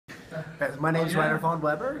My name is Thon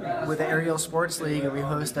with the Aerial Sports League, and we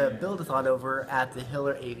host a build-a-thon over at the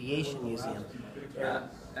Hiller Aviation Museum.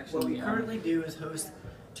 What we currently do is host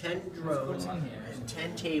 10 drones and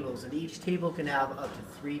 10 tables, and each table can have up to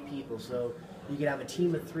 3 people. So you can have a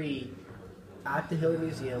team of 3 at the Hiller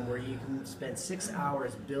Museum where you can spend 6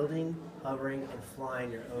 hours building, hovering, and flying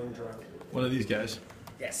your own drone. One of these guys.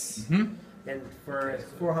 Yes. And for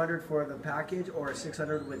 $400 for the package, or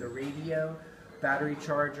 $600 with a radio, battery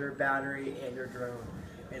charger, battery, and your drone.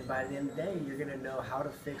 And by the end of the day, you're going to know how to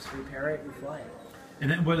fix, repair it, and fly it. And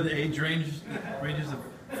then what are the age ranges of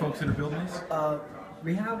folks that are building these?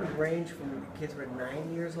 We have a range from kids who are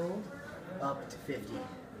 9 years old up to 50.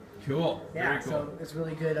 Cool. Yeah, very cool. So it's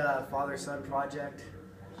really good father-son project.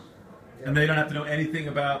 And they don't have to know anything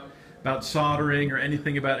about soldering or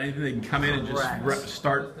anything about anything. They can come in and just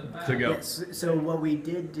start to go. Yes. So what we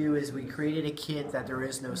did do is we created a kit that there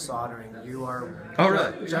is no soldering. You are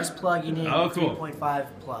just plugging in 3.5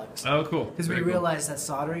 plugs. Oh, cool. Because we realized that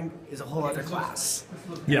soldering is a whole other class.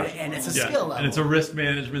 Yeah. And it's a skill level. And it's a risk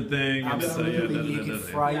management thing. Absolutely. You can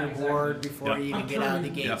fry your board before you even get out of the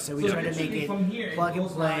gate. So we try to make it plug and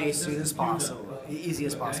play as soon as possible, easy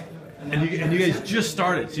as possible. And you guys just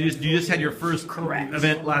started. So you just had your first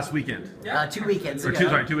event last weekend. 2 weekends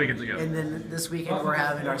ago. 2 weekends ago. And then this weekend we're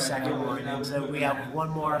having our second one. And so we have one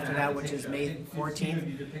more after that, which is May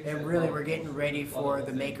 14th. And really we're getting ready for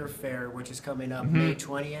the Maker Fair, which is coming up May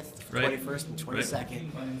 20th, 21st, and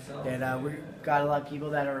 22nd. And we've got a lot of people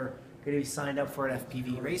that are going to be signed up for an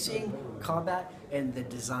FPV racing, combat, and the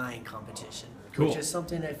design competition. Cool. Which is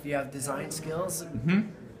something, if you have design skills,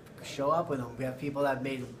 show up with them. We have people that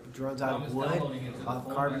made drones out of wood,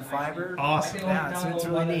 carbon fiber. Awesome. Yeah, it's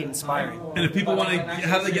really neat, inspiring. And if people want to,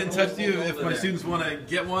 how do they get in touch with you? If my students want to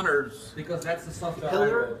get one, or because that's the software.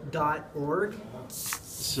 Hiller.org.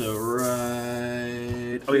 So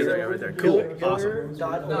right. Oh yeah, there, right there. Cool. Awesome.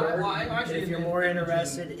 Hiller.org. And if you're more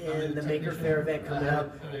interested in the Maker Fair event coming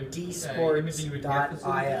up,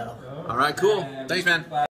 dsports.io. All right, cool. Thanks, man.